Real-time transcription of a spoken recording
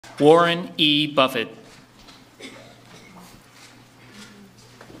Warren E. Buffett.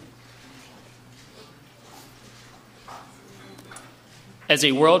 As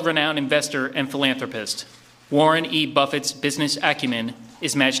a world-renowned investor and philanthropist, Warren E. Buffett's business acumen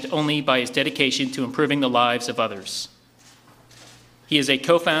is matched only by his dedication to improving the lives of others. He is a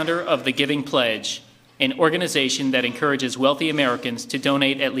co-founder of the Giving Pledge, an organization that encourages wealthy Americans to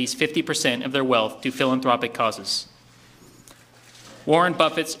donate at least 50% of their wealth to philanthropic causes. Warren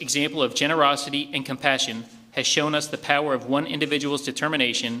Buffett's example of generosity and compassion has shown us the power of one individual's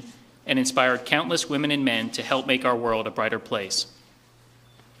determination and inspired countless women and men to help make our world a brighter place.